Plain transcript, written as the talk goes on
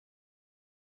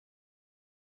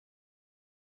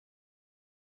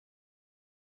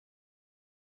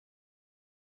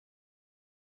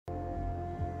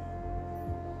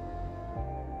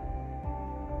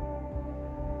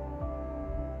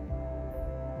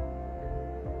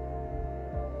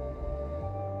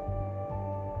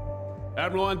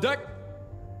Admiral on deck.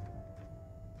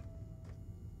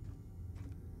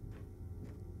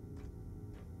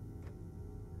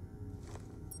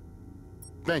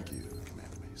 Thank you,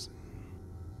 Commander Mason.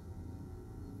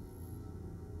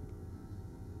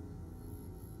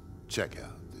 Check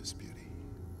out this beauty.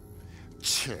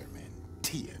 Chairman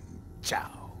Tian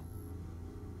Zhao.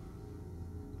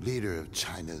 Leader of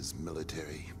China's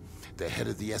military. The head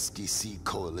of the SDC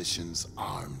Coalition's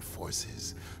armed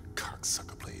forces.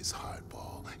 Cocksucker plays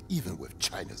hardball, even with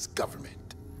China's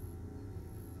government.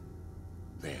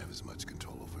 They have as much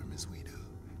control over him as we do.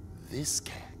 This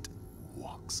cat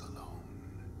walks alone.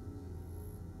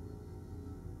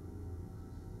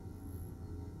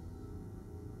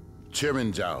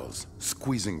 Chairman Zhao's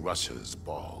squeezing Russia's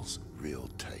balls real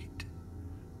tight,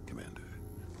 Commander.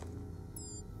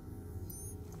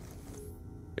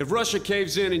 If Russia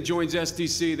caves in and joins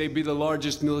SDC, they'd be the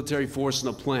largest military force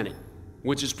on the planet,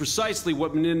 which is precisely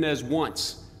what Menendez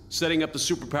wants, setting up the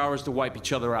superpowers to wipe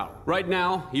each other out. Right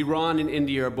now, Iran and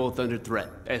India are both under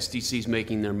threat. SDC's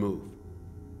making their move.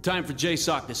 Time for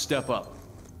JSOC to step up.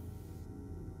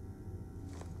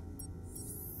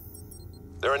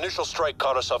 Their initial strike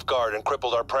caught us off guard and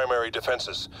crippled our primary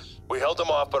defenses. We held them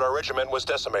off, but our regiment was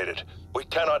decimated. We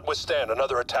cannot withstand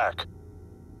another attack.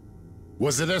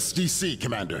 Was it SDC,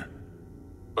 Commander?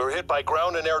 We were hit by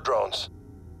ground and air drones.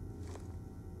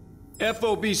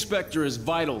 FOB Spectre is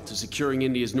vital to securing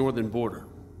India's northern border.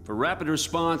 For rapid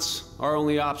response, our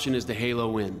only option is to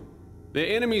halo in. The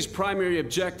enemy's primary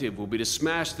objective will be to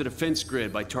smash the defense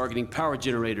grid by targeting power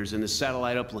generators and the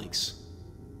satellite uplinks.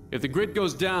 If the grid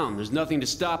goes down, there's nothing to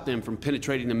stop them from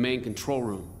penetrating the main control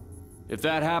room. If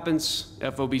that happens,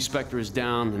 FOB Spectre is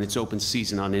down and it's open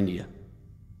season on India.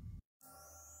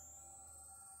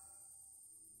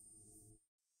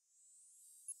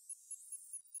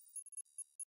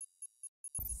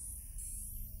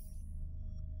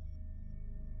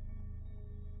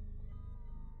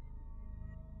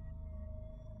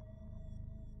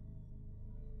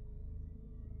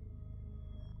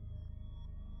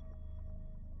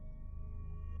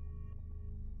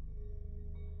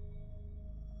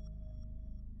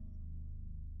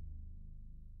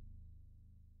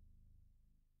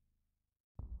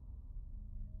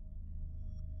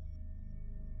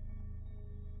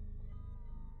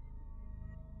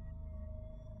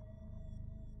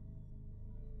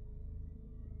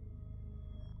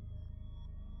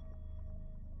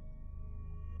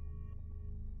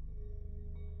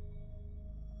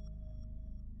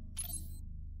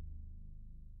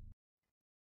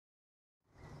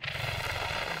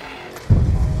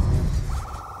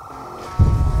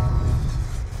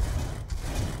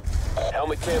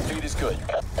 Helmet cam feed is good.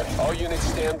 All units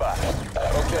stand by.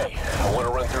 Okay, I want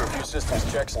to run through a few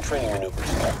systems checks and training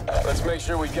maneuvers. Let's make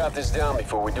sure we got this down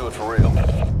before we do it for real.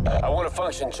 I want a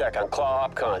function check on Claw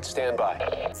OpCon. Stand by.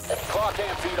 Claw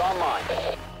cam feed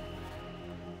online.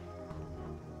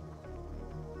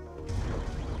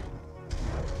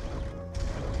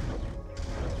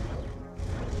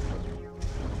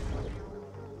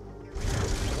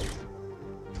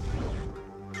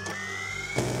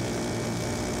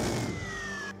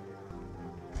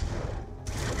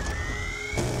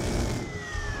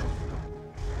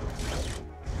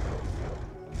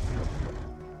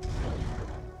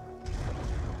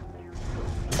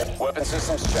 Weapon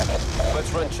systems check.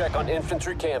 Let's run check on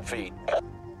infantry cam feed.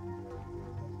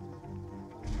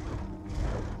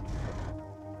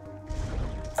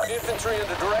 Infantry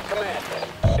under direct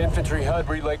command. Infantry HUD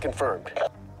relay confirmed.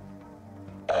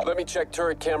 Let me check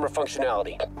turret camera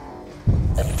functionality.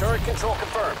 Turret control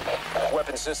confirmed.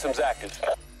 Weapon systems active.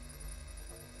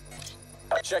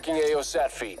 Checking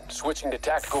AO-SAT feed. Switching to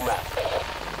tactical map.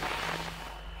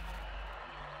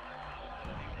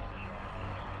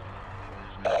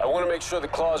 I want to make sure the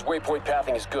Claw's waypoint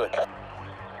pathing is good.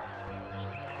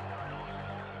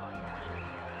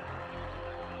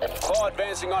 Claw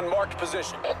advancing on marked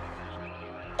position.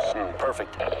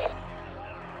 Perfect.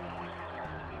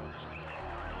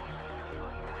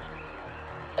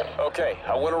 Okay,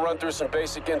 I want to run through some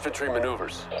basic infantry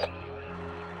maneuvers.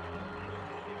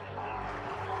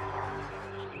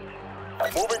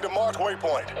 Moving to marked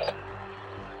waypoint.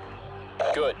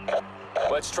 Good.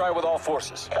 Let's try with all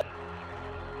forces.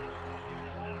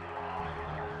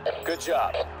 Good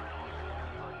job.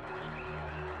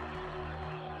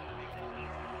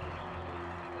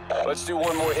 Let's do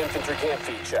one more infantry cam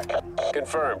feed check.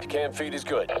 Confirmed. Cam feed is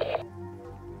good.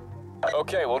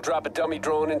 Okay, we'll drop a dummy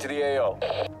drone into the AO.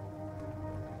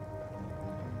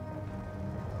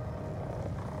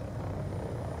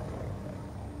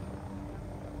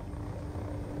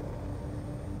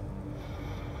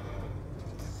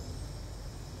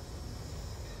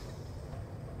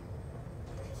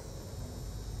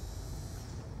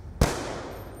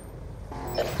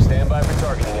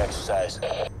 exercise.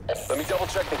 Let me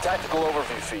double-check the tactical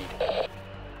overview feed.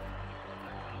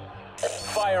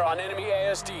 Fire on enemy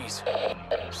ASDs.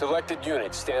 Selected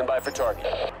units, stand by for target.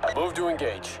 Move to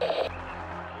engage.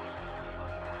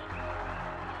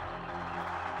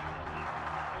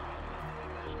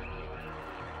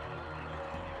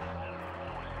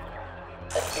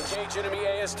 Engage enemy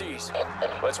ASDs.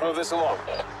 Let's move this along.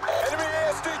 Enemy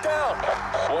ASD down!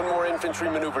 One more infantry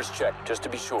maneuvers check, just to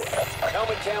be sure.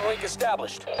 Helmet cam link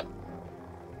established.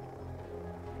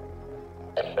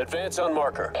 Advance on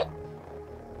marker.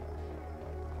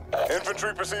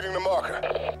 Infantry proceeding to marker.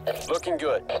 Looking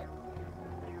good.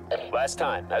 Last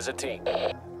time, as a team.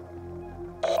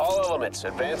 All elements,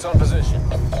 advance on position.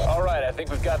 All right, I think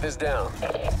we've got this down.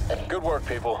 Good work,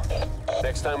 people.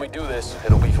 Next time we do this,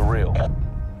 it'll be for real.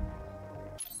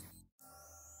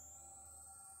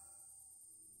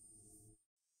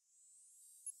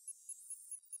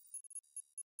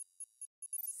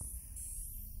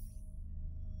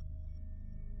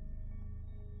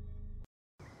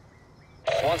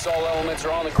 Once all elements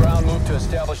are on the ground, move to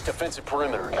establish defensive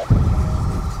perimeter.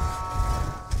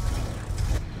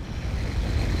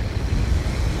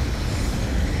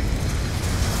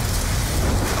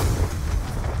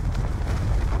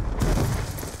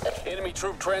 Enemy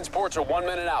troop transports are 1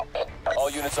 minute out. All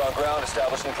units on ground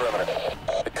establishing perimeter.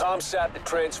 The ComSat, the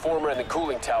transformer, and the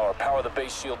cooling tower power the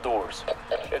base shield doors.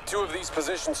 If 2 of these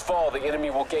positions fall, the enemy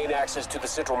will gain access to the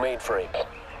central mainframe.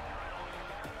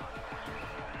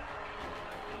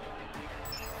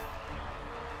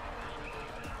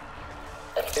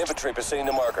 Infantry proceeding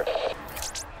to marker.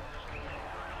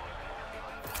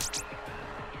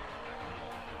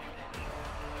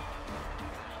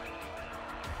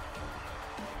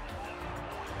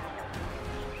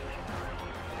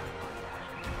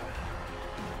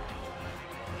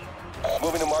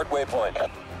 Moving to mark waypoint.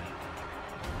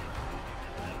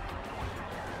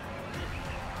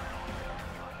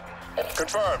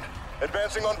 Confirmed.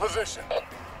 Advancing on position.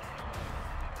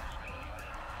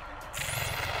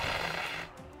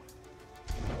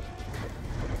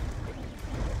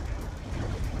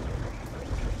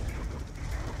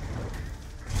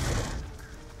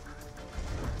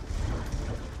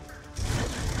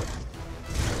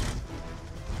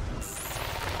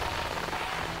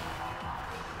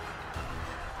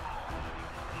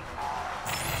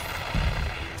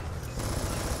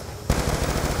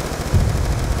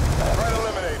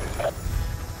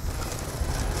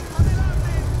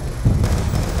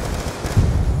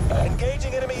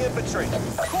 Infantry.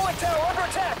 Cooling tower under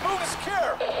attack. Move to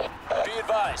secure. Be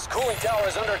advised, cooling tower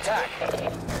is under attack.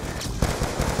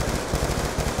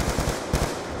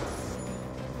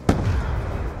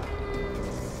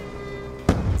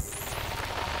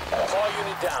 Claw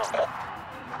unit down.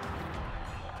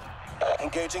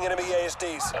 Engaging enemy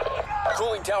ASDs.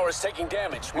 Cooling tower is taking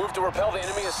damage. Move to repel the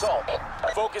enemy assault.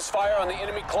 Focus fire on the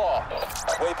enemy claw.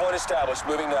 Waypoint established.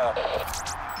 Moving now.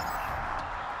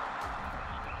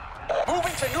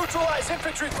 Moving to neutralize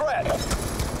infantry threat!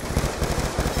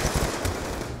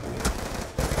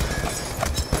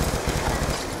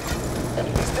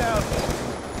 He's down.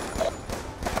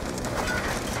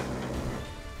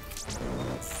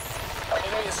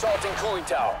 Enemy assaulting cooling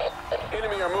tower.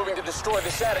 Enemy are moving to destroy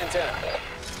the SAT antenna.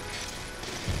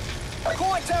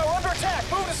 Cooling tower under attack!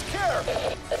 Move to secure!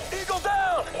 Eagle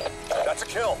down! That's a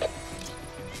kill.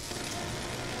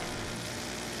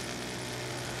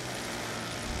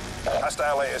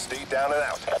 Hostile ASD down and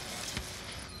out.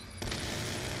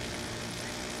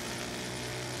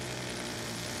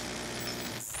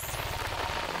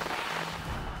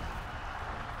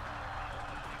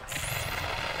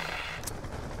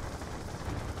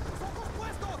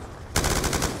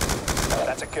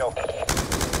 That's a kill.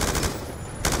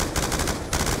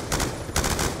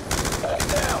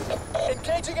 Down!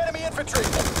 Engaging enemy infantry!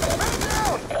 Man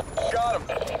down! Got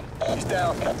him. He's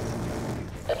down.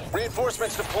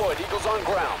 Reinforcements deployed. Eagles on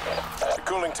ground. The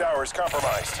cooling tower is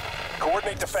compromised.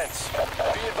 Coordinate defense.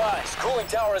 Be advised, cooling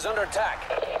tower is under attack.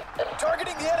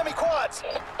 Targeting the enemy quads.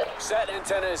 SAT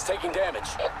antenna is taking damage.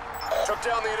 Took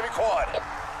down the enemy quad.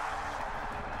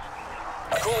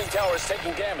 Cooling tower is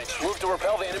taking damage. Move to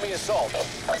repel the enemy assault.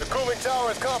 The cooling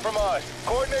tower is compromised.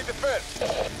 Coordinate defense.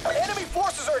 Enemy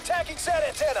forces are attacking SAT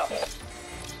antenna.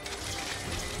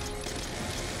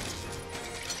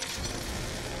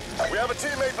 We have a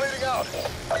teammate bleeding out.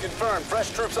 Confirmed.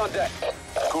 Fresh troops on deck.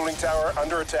 Cooling tower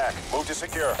under attack. Move to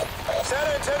secure. SAT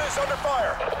antenna is under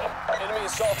fire. Enemy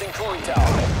assaulting cooling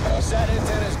tower. SAT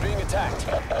antenna is being attacked.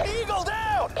 Eagle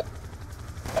down!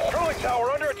 Cooling tower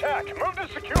under attack. Move to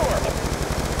secure.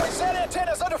 SAT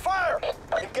antenna is under fire.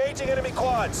 Engaging enemy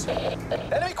quads.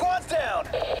 Enemy quads down.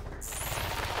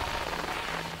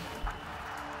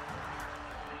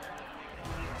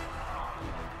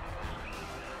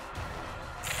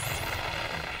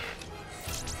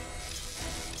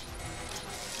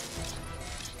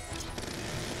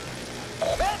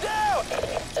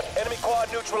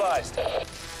 neutralized.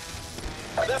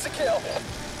 That's a kill.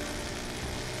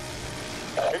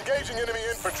 Engaging enemy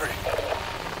infantry.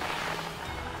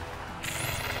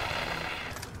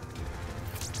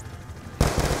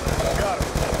 Got him.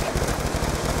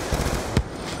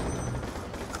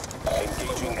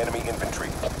 Engaging enemy infantry.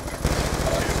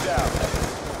 He's down.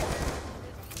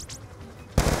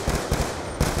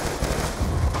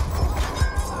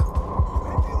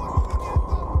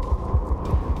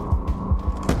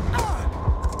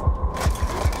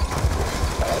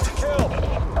 That's a kill.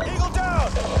 Eagle down.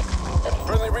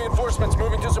 Friendly reinforcements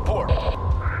moving to support.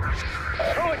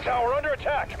 Cooling tower under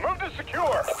attack. Move to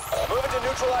secure. Moving to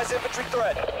neutralize infantry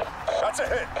threat. That's a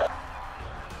hit.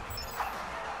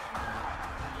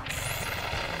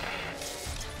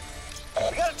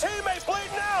 We got a teammate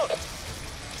bleeding out!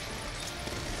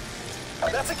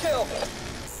 That's a kill.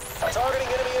 Targeting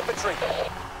enemy infantry.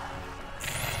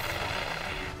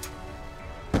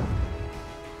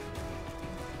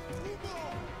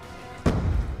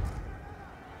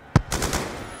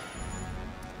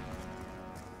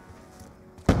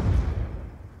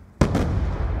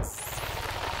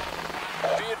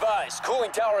 Be advised,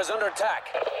 cooling tower is under attack.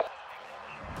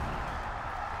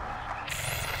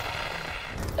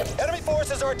 Enemy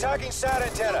forces are attacking SAT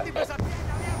antenna. He's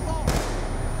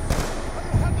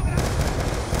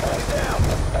down.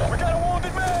 We got a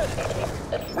wounded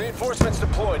man. Reinforcements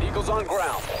deployed. Eagles on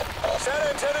ground. SAT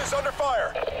antenna is under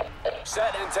fire.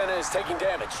 SAT antenna is taking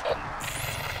damage.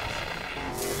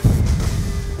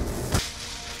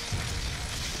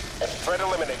 Threat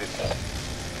eliminated.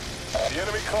 The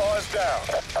enemy claw is down.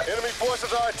 Enemy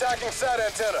forces are attacking SAT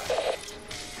antenna.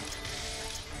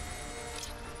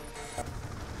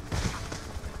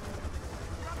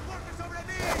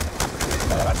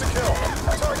 That's a kill.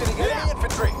 Targeting enemy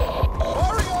infantry.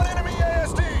 Firing on enemy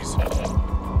ASDs.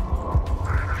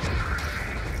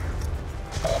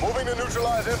 Moving to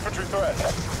neutralize infantry threat.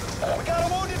 We got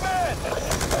a wounded man.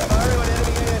 Firing on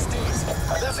enemy ASDs.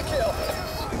 That's a kill.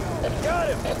 Got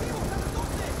him.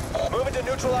 Moving to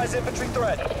neutralize infantry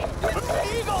threat.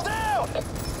 Eagle down.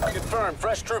 Confirmed.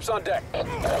 Fresh troops on deck.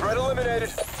 Threat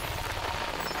eliminated.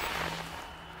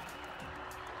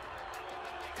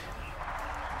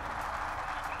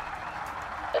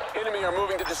 Enemy are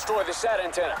moving to destroy the SAT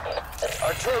antenna.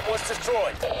 Our turret was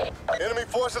destroyed. Enemy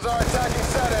forces are attacking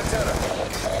SAT antenna.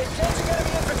 Engaging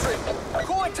enemy infantry.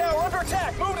 Cooling tower under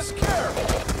attack. Move to secure.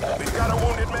 We've got a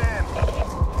wounded man.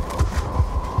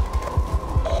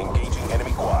 Engaging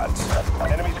enemy quads.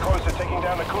 Enemies close to taking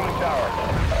down the cooling tower.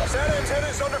 SAT antenna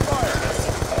is under fire.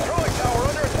 Cooling tower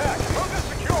under attack. Move to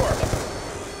secure.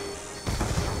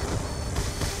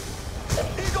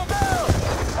 Eagle down.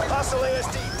 Hostile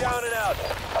ASD down and out.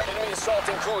 Enemy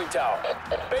assaulting cooling tower.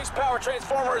 Base power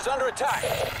transformer is under attack.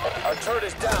 Our turret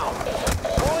is down.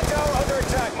 Cooling tower under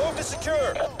attack. Move to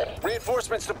secure.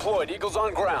 Reinforcements deployed. Eagles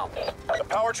on ground. The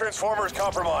power transformer is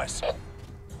compromised.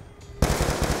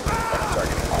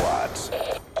 Targeting quads.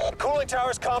 Cooling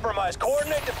tower is compromised.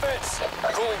 Coordinate defense.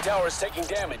 Cooling tower is taking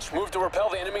damage. Move to repel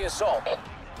the enemy assault.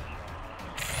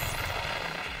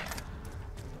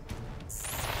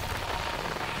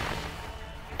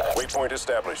 Waypoint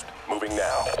established. Moving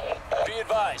now. Be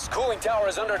advised, cooling tower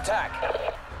is under attack.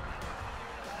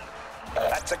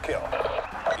 That's a kill.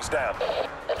 He's down.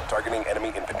 Targeting enemy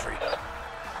infantry.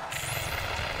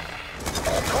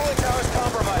 Cooling tower is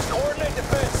compromised. Coordinate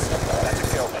defense. That's a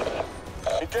kill.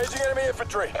 Engaging enemy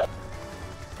infantry.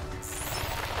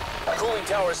 Cooling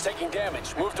tower is taking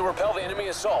damage. Move to repel the enemy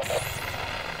assault.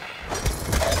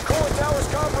 Cooling tower is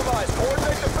compromised.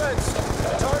 Coordinate defense.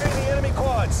 Targeting the enemy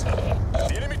quads.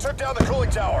 The enemy took down the cooling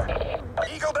tower.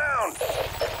 Eagle down.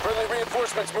 Friendly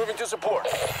reinforcements moving to support.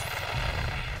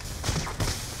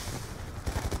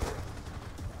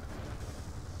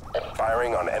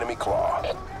 Firing on enemy claw.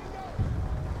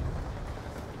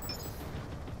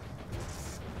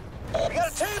 We got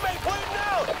a teammate bleeding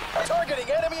out! Targeting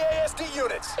enemy ASD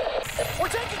units. We're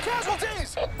taking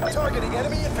casualties! Targeting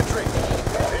enemy infantry.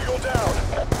 Eagle down.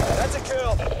 That's a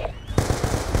kill.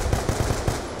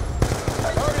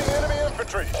 Targeting enemy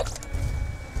infantry.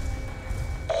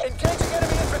 Engaging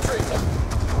enemy infantry.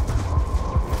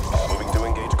 Moving to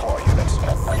engage claw units.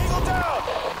 Eagle down!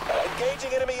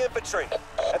 Engaging enemy infantry.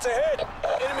 That's a hit.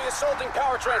 Enemy assaulting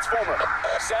power transformer.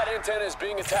 SAT antenna is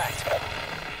being attacked.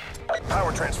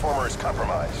 Power transformer is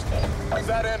compromised.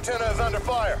 That antenna is under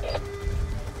fire.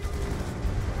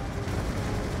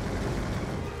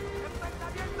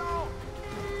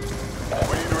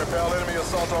 We need to repel enemy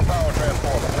assault on power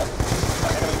transformer.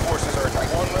 Enemy forces are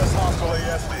attacking one less hostile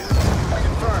ASD.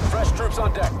 Confirmed. Fresh troops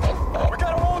on deck. We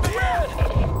got a wounded man!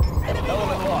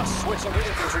 Element lost. Switching to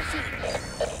infantry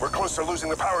feed. We're close to losing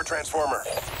the power transformer.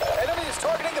 Enemy is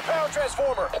targeting the power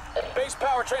transformer. Base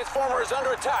power transformer is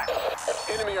under attack.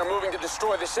 Enemy are moving to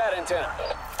destroy the SAT antenna.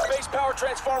 Base power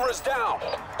transformer is down.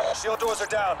 Shield doors are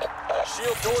down.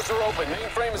 Shield doors are open.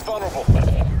 Mainframe is vulnerable.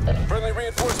 Friendly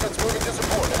reinforcements moving to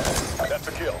support. That's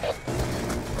a kill.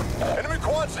 Enemy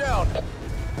quads down.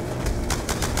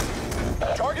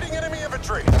 Targeting enemy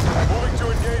infantry. Moving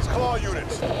to engage claw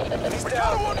units. He's We down.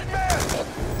 got a wounded man!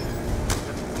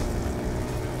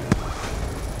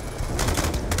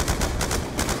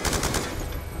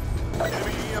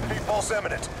 Enemy EMP pulse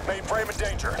imminent. Mainframe in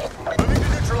danger. Moving to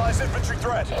neutralize infantry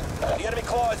threat. The enemy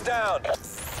claw is down.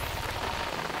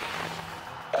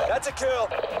 That's a kill.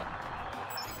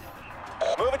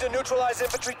 Moving to neutralize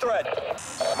infantry threat.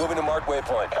 Moving to mark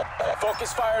waypoint.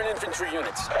 Focus fire on infantry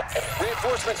units.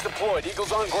 Reinforcements deployed.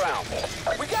 Eagles on ground.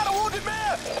 We got a wounded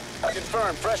man!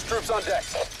 Confirmed. Fresh troops on deck.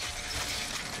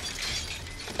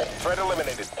 Threat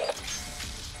eliminated.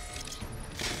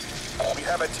 We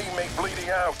have a teammate bleeding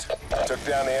out. Took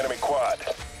down the enemy quad.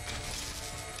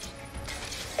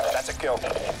 That's a kill.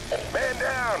 Man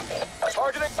down!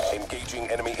 Targeting. Engaging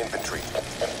enemy infantry.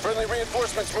 Friendly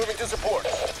reinforcements moving to support.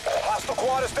 Hostile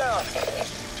quad is down.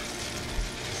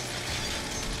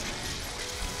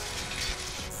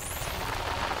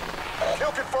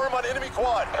 Kill confirmed on enemy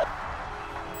quad.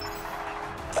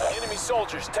 Enemy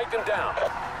soldiers. Take them down.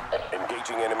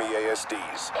 Engaging enemy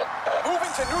ASDs.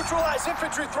 Moving to neutralize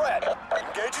infantry threat.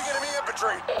 Engaging enemy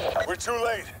infantry. We're too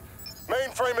late.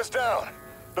 Mainframe is down.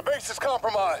 The base is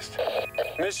compromised.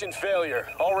 Mission failure.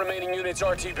 All remaining units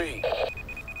RTB.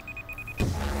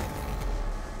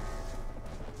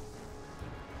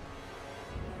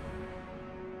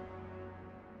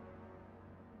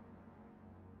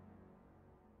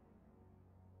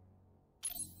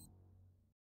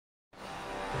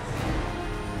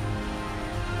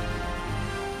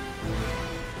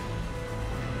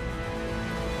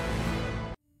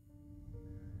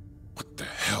 What the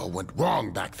hell went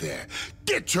wrong back there?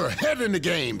 Get your head in the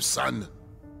game, son!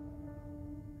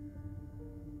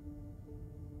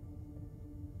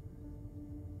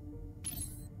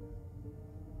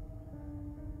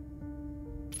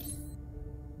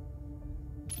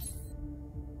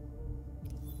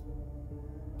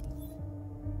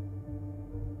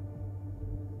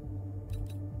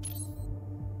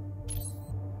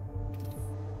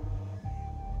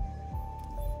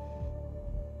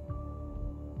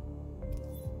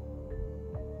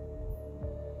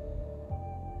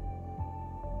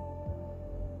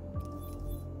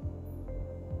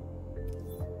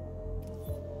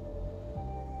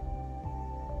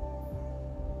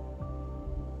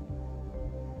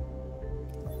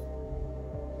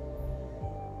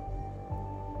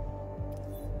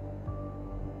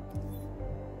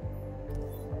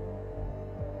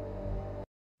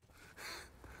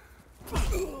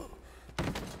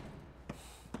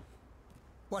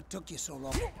 What took you so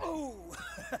long? Oh!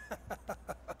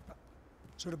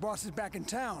 So the boss is back in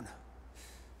town.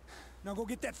 Now go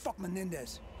get that fuck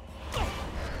Menendez.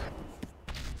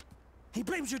 He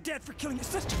blames your dad for killing his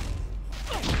sister.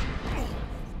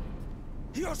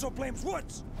 He also blames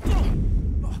Woods.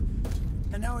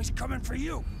 And now he's coming for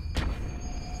you.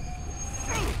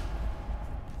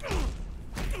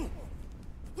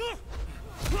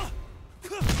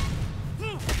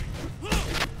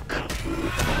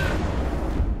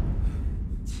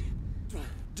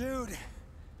 Dude,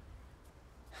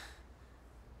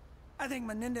 I think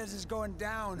Menendez is going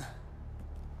down.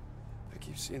 I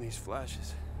keep seeing these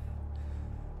flashes.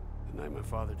 The night my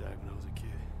father died when I was a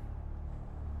kid.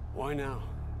 Why now?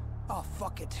 Oh,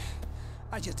 fuck it.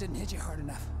 I just didn't hit you hard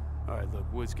enough. All right, look,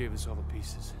 Woods gave us all the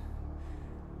pieces.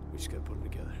 We just gotta put them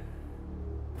together.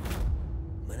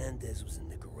 Menendez was in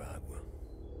Nicaragua.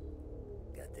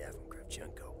 Got that from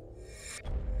Kravchenko.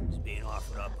 He's being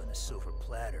offered up on a silver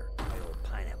platter by old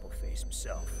pineapple face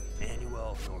himself,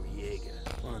 Manuel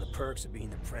Noriega. One of the perks of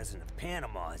being the president of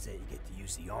Panama is that you get to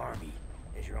use the army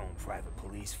as your own private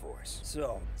police force.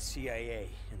 So, CIA,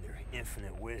 in their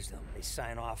infinite wisdom, they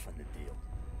sign off on the deal.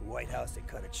 The White House, they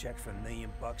cut a check for $1 million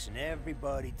and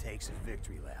everybody takes a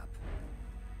victory lap.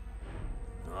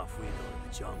 And off we go to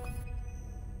the jungle.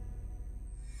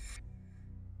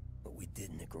 What we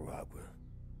did in Nicaragua,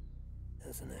 that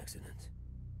was an accident.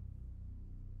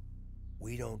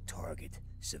 We don't target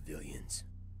civilians.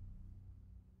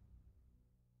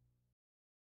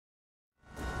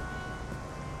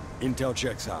 Intel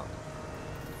checks out.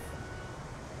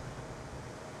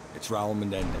 It's Raul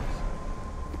Menendez.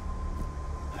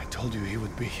 I told you he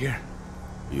would be here.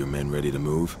 Your men ready to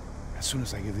move? As soon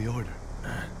as I give the order.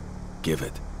 Give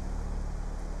it.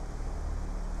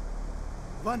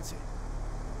 Avance.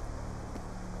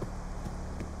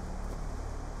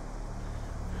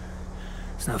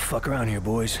 Let's not fuck around here,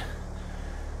 boys.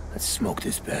 Let's smoke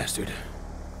this bastard.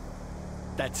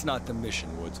 That's not the mission,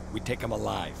 Woods. We take him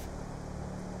alive.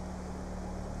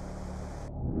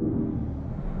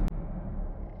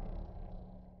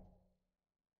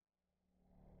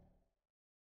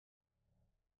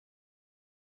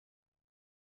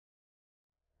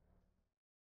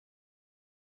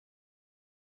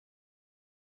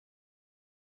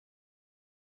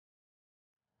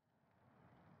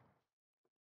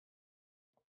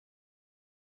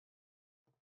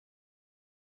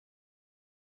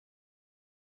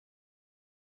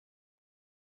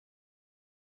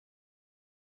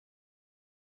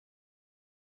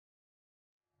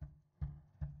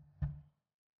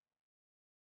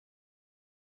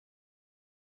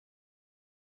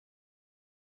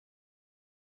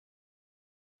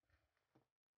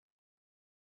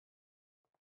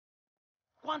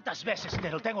 ¿Cuántas veces te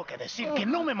lo tengo que decir que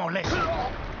no me moleste?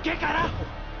 ¿Qué carajo?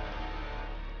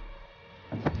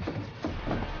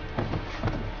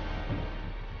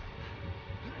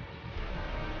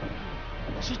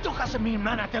 Si tocas a mi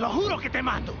hermana, te lo juro que te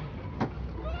mato.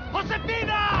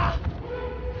 ¡Josefina!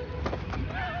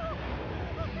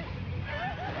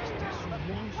 Este es un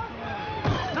monstruo.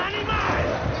 ¡Animal!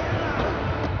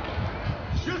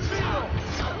 ¡Suicidio!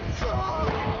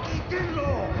 ¡Quítenlo!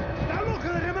 ¡Está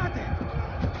loca de remate!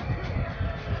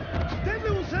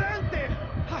 ¡Denle un sedante!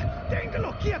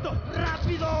 ¡Téngalo quieto!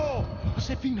 ¡Rápido!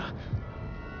 Josefina.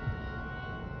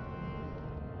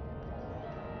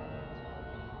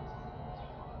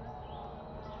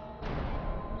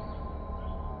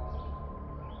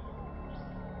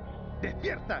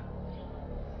 ¡Despierta!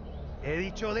 He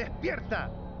dicho despierta.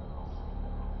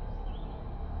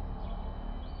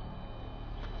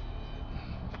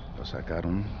 ¿Lo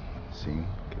sacaron sin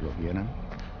que lo vieran?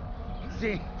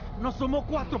 Sí, nos tomó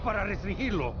 4 para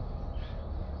restringirlo.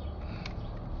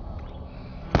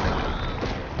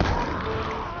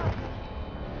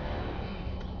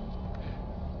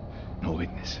 No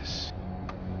witnesses.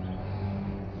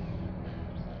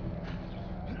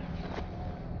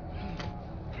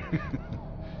 It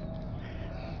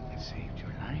saved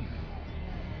your life.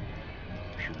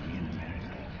 Should be in America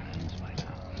by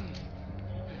now.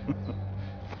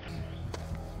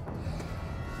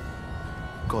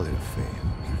 Call it a fail.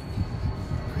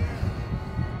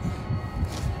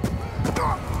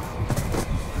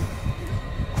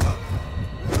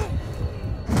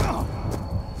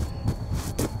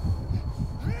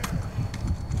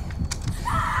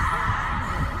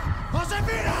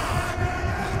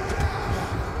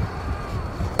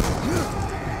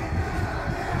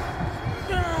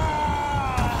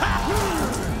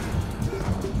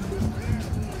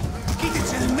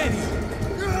 ¡Quítense del medio!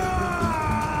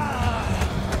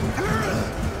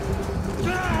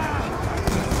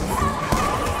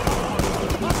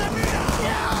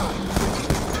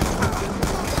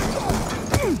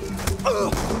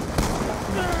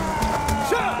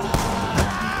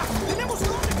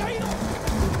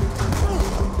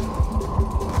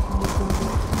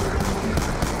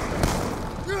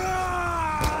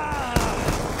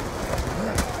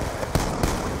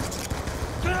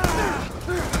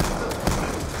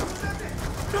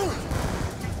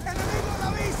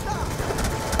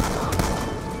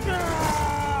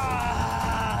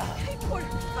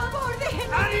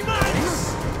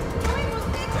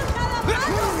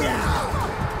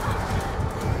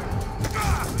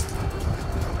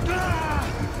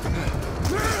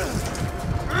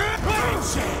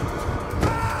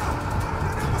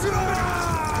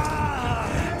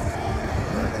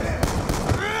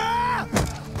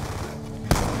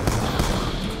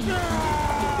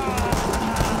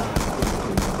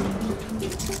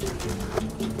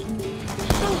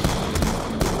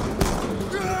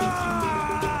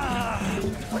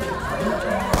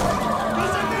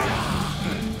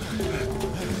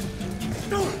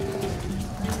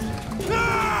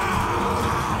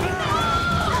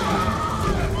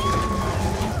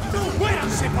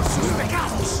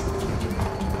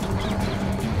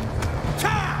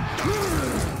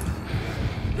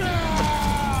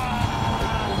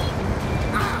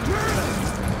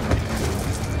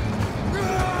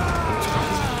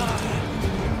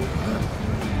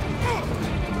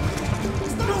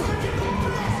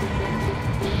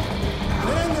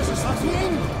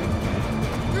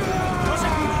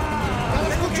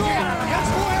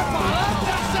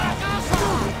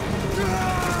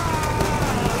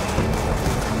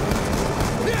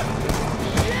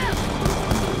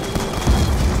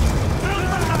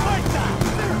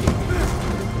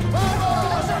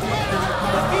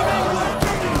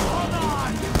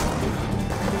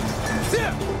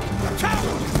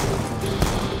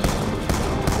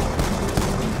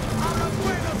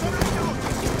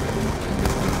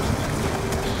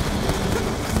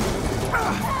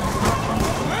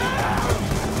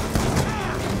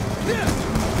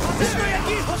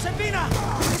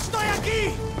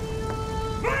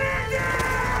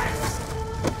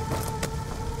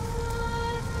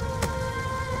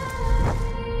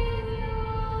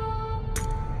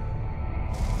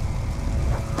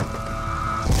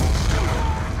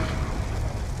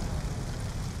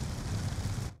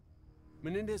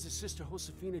 Menendez's sister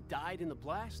Josefina died in the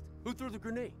blast? Who threw the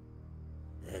grenade?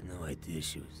 I had no idea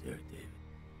she was there, David.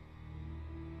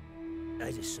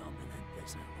 I just saw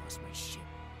Menendez and I lost my shit.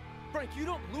 Frank, you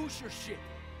don't lose your shit.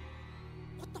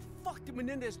 What the fuck did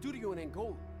Menendez do to you in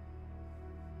Angola?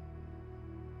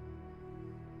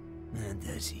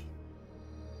 Menendez,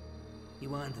 he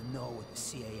wanted to know what the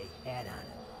CIA had on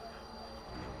him.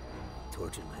 He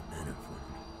tortured my men in front of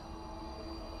me.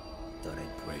 Thought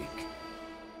I'd break.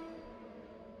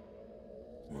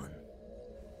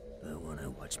 When I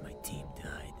watched my team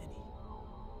die, then he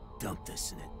dumped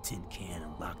us in a tin can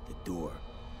and locked the door.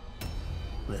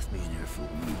 Left me in there for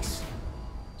weeks.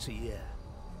 So yeah,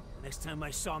 next time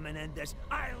I saw Menendez,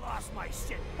 I lost my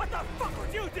shit. What the fuck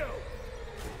would you do?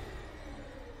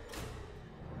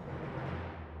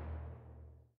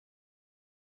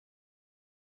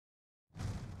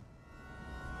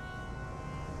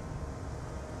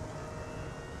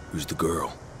 Who's the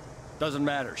girl? Doesn't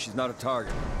matter, she's not a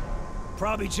target.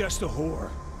 Probably just a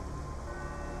whore.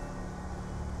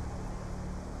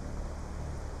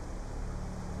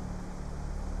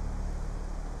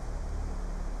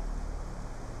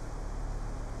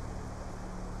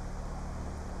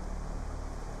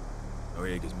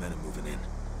 Noriega's men are moving in.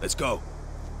 Let's go.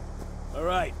 All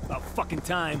right, about fucking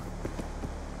time.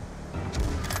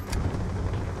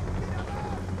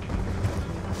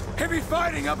 Heavy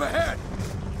fighting up ahead!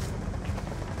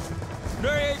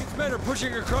 Noriega's men are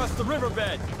pushing across the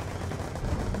riverbed.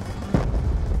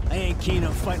 I ain't keen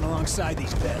on fighting alongside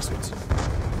these bastards.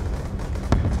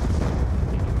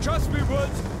 Trust me,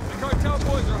 Woods. The cartel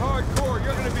boys are hardcore.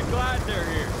 You're gonna be glad they're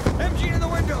here. MG in the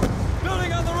window!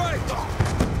 Building on the right!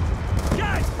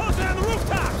 Guys, posted on the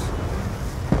rooftops!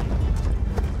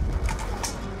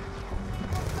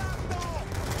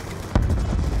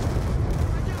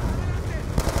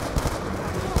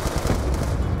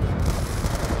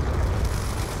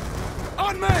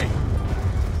 On me!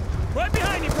 Right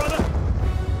behind you, brother!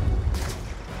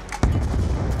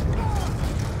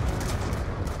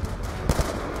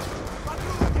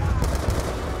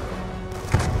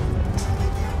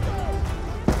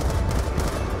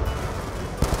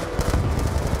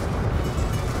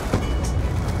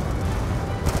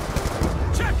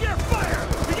 Check your fire!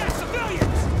 We got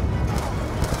civilians!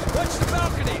 Watch the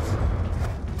balconies!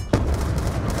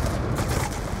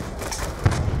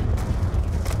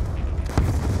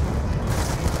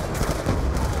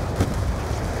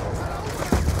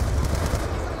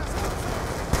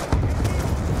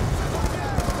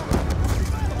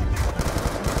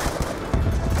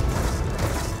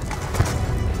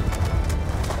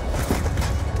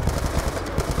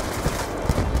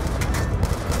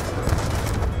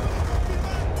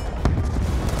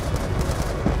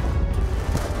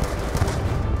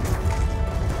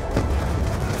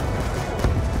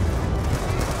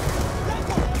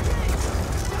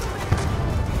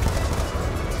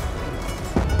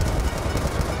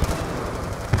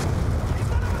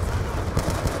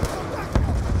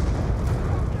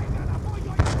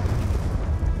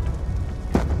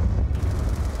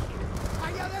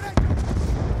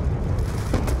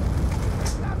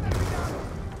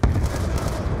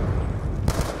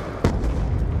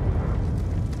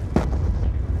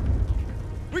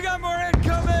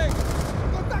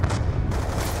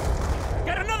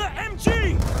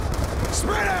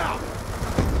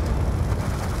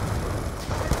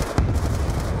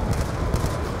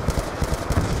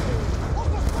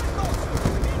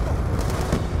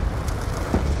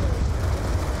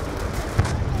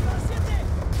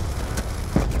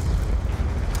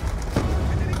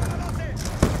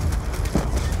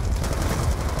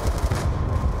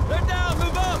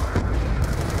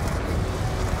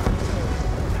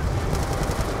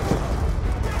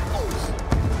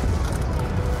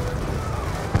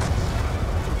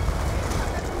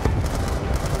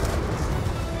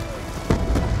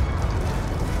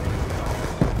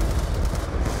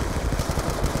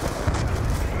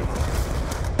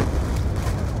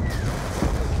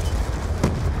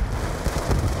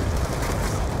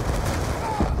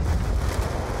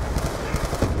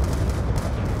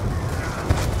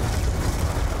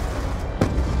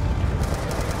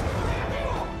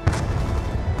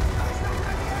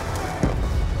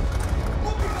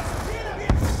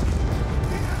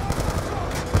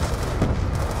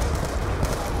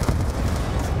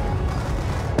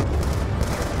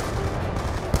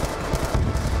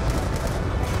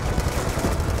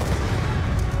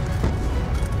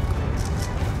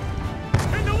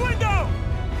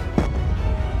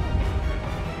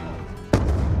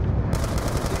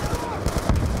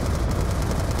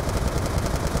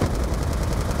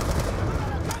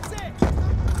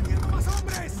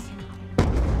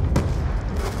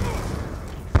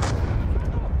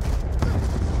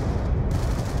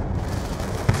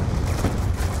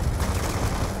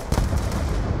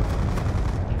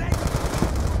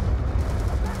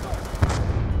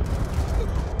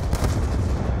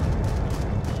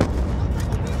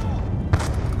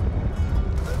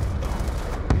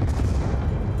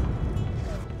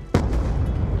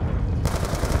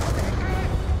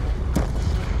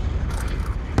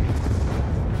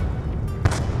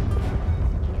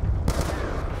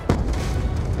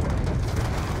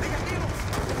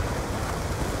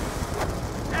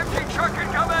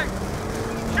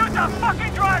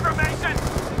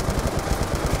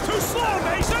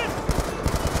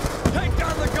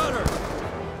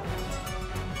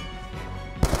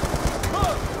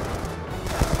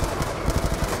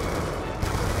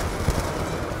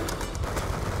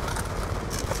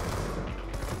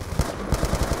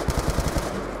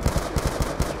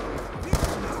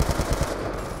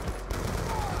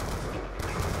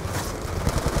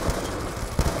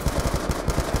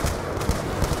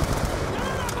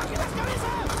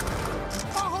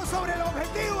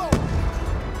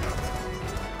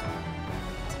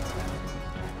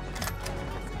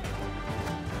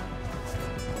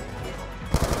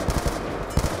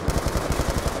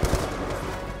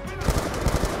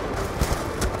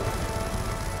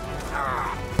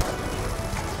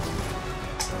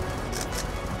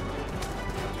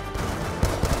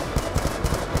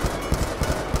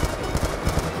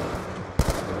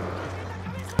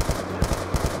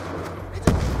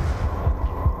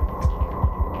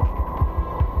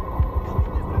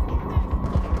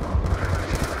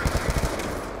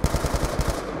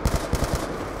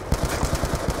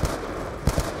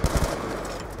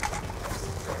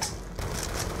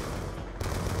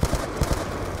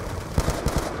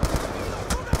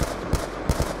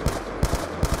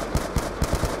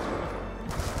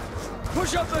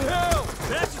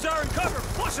 Bastards are in cover!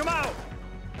 Flush them out!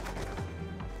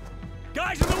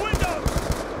 Guys in the windows!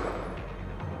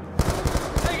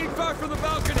 Taking fire from the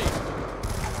balcony!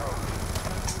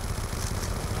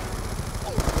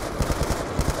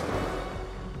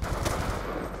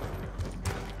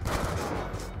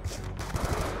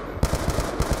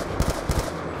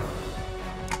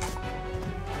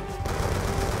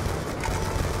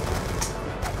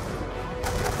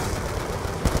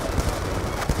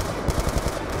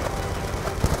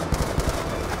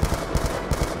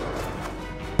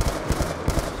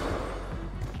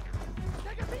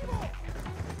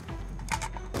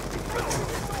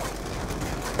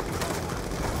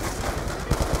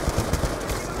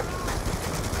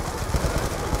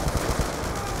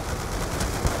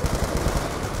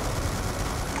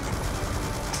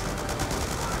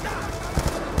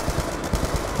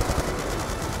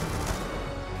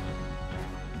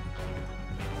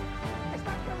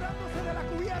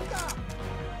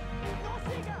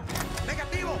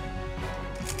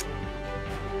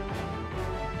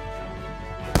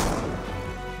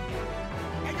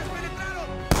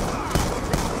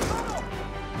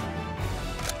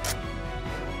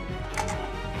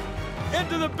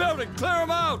 Into the building! Clear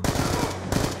them out!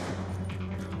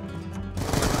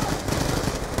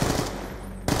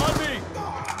 On me!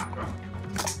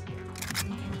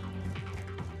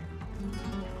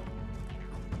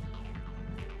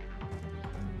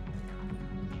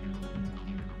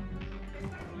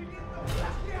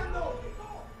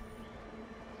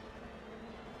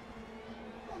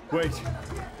 Wait.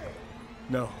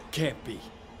 No, can't be.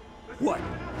 What?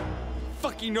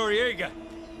 Fucking Noriega!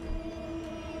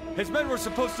 His men were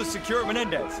supposed to secure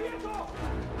Menendez.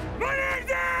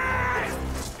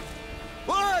 Menendez!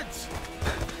 Bullets!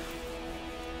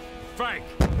 Frank!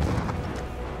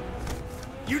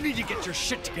 You need to get your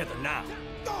shit together now.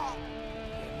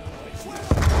 This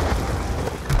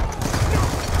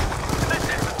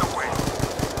isn't the win.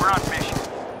 We're on mission.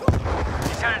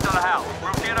 He's headed to the house.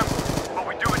 We'll get him, but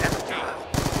we do it as a team.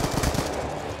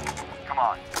 Come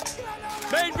on.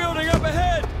 Main building up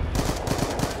ahead!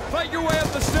 Fight your way up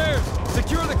the stairs!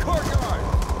 Secure the courtyard!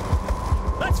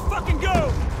 Let's fucking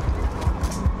go!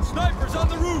 Snipers on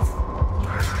the roof!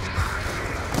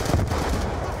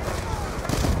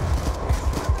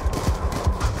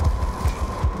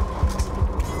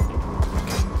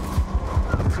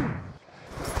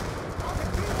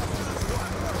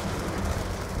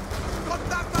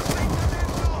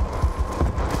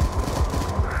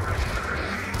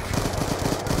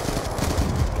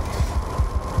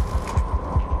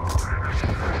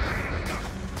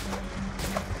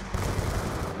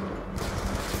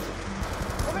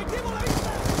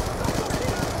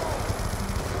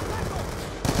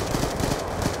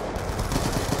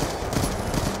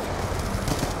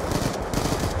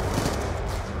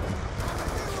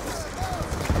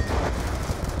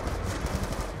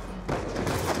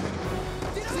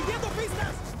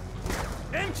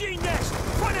 MG next!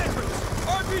 Front entrance!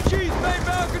 RPG's main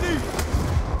balcony!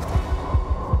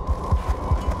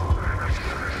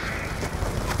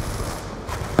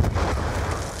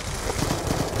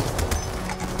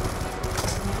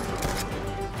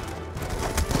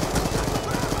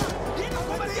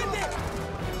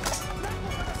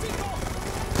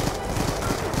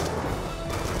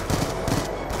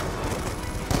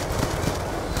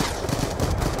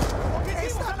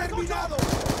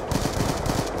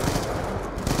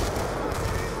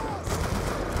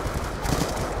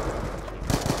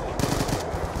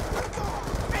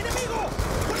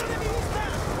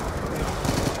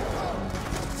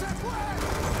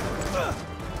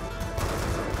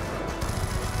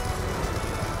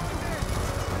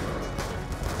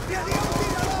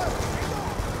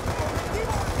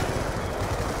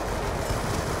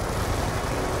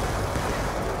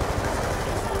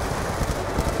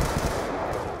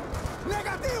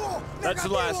 That's the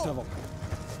last of them.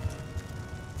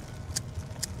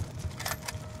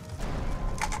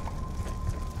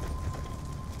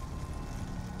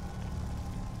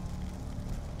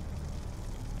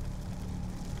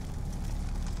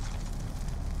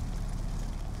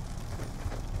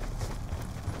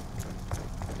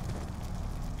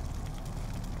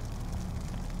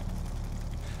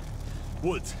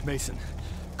 Woods, Mason.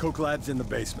 Coke Lab's in the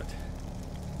basement.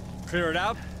 Clear it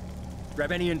out.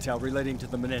 Grab any intel relating to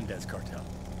the Menendez cartel.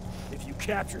 If you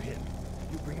capture him,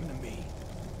 you bring him to me.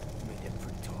 You made him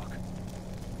free talk.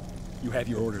 You have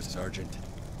your orders, Sergeant.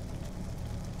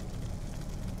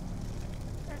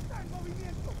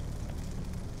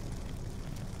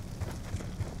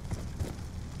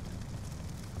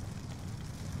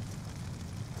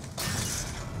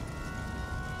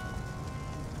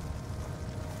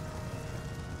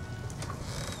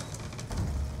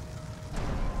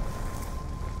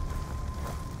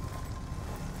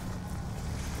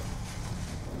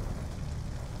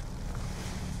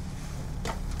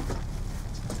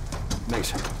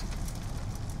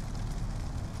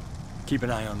 Keep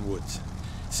an eye on Woods.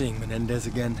 Seeing Menendez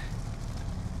again,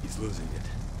 he's losing it.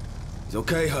 He's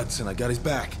okay, Hudson. I got his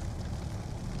back.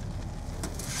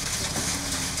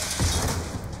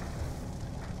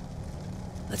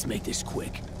 Let's make this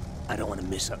quick. I don't want to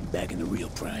miss something back in the real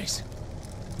prize.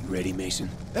 You ready, Mason?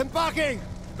 ¡Empaquen!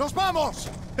 ¡Nos vamos!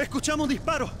 Escuchamos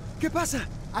disparos. ¿Qué pasa?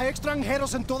 Hay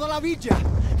extranjeros en toda la villa.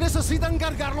 Necesitan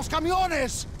cargar los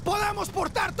camiones. ¡Podemos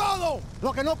portar todo!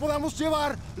 Lo que no podamos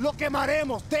llevar, lo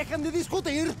quemaremos. Dejen de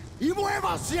discutir y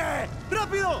muévanse.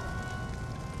 ¡Rápido!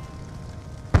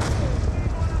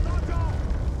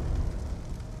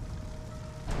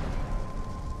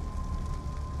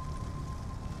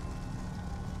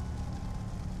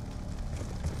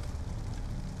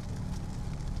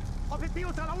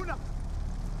 Objetivos a la una.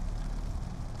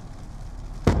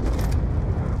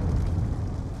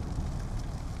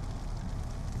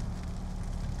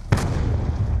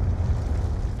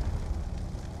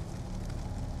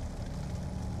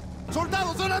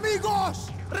 ¡Soldados enemigos!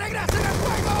 ¡Regresen al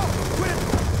fuego!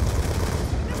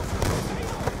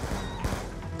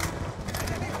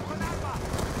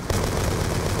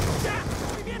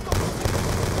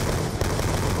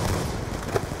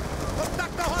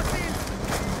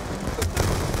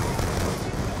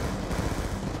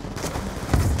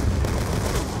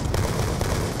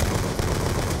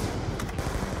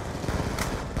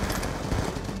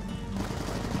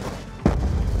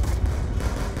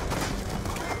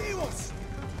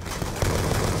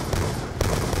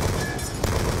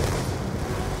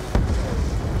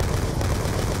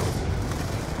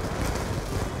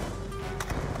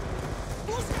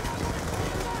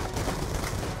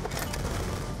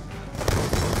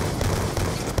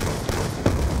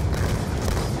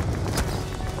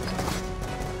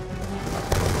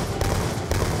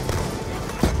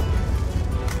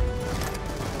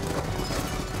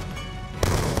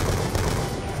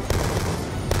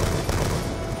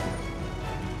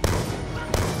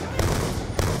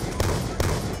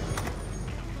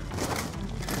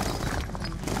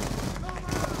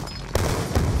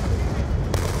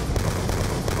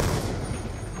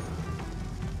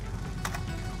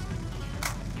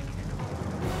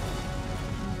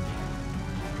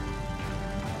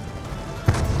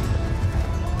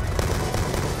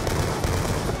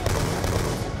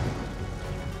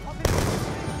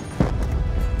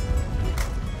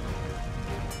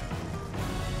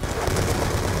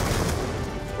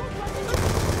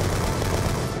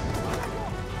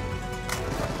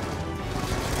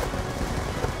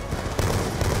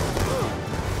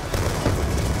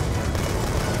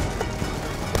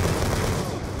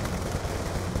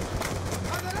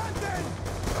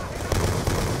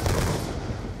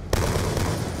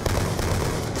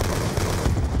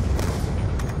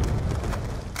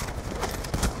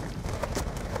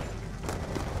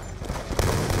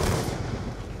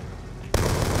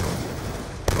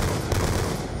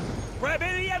 Grab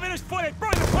any evidence footage,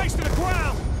 burn the place to the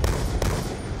ground!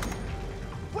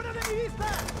 ¡Fuera de mi vista!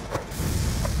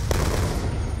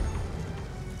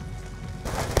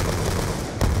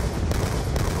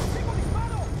 ¡Tengo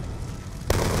disparo!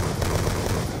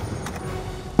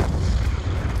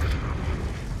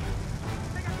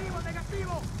 ¡Negativo,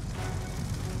 negativo!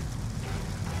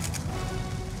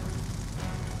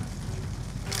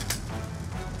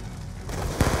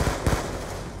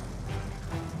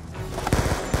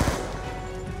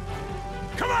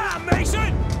 Come on,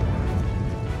 Mason!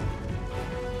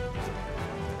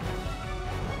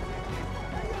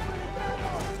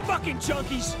 Fucking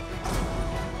junkies!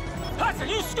 Hudson,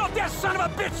 you scoped that son of a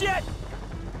bitch yet?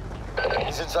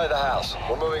 He's inside the house.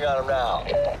 We're moving on him now.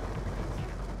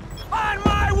 On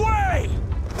my way!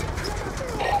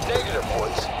 Negative,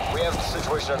 Woods. We have the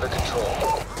situation under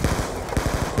control.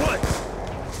 Woods!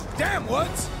 Damn,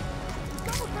 Woods!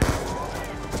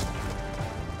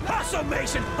 Hustle,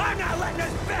 Mason! I'm not letting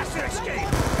this bastard escape!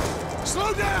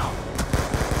 Slow down!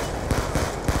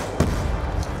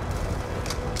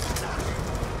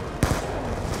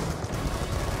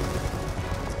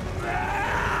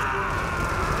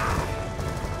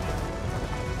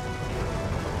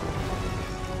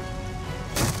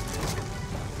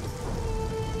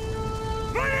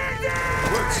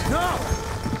 Woods, no!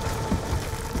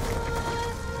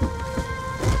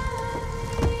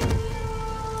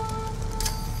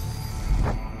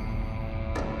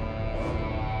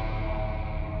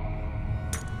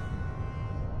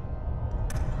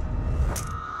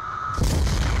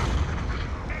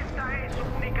 Esta es su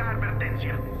única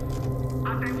advertencia.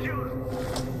 Atención.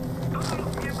 Todos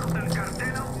los miembros del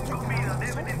cartel aún con vida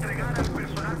deben entregar al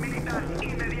personal militar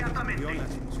inmediatamente.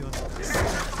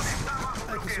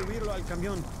 Hay que subirlo al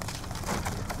camión.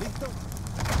 ¿Listo?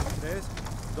 3,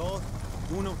 2,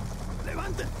 1.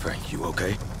 something. Frank, you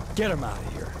okay? Get him out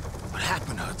of here. What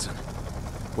happened, Hudson?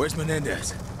 Where's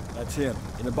Menendez? That's him,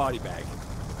 in a body bag.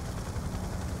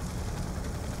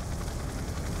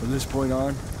 From this point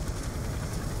on,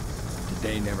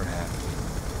 today never happened.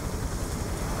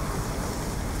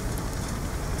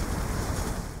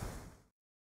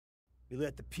 We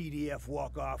let the PDF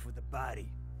walk off with the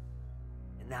body.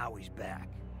 And now he's back.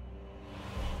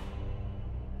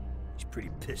 He's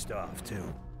pretty pissed off,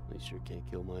 too. I sure can't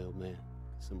kill my old man.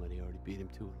 Somebody already beat him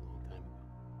to it a long time ago.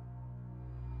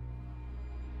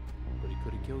 But he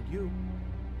could have killed you.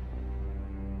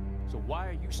 So why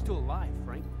are you still alive,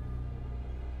 Frank?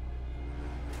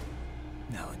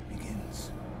 Now it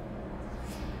begins.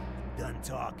 I'm done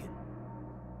talking.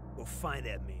 Go find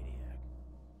that maniac.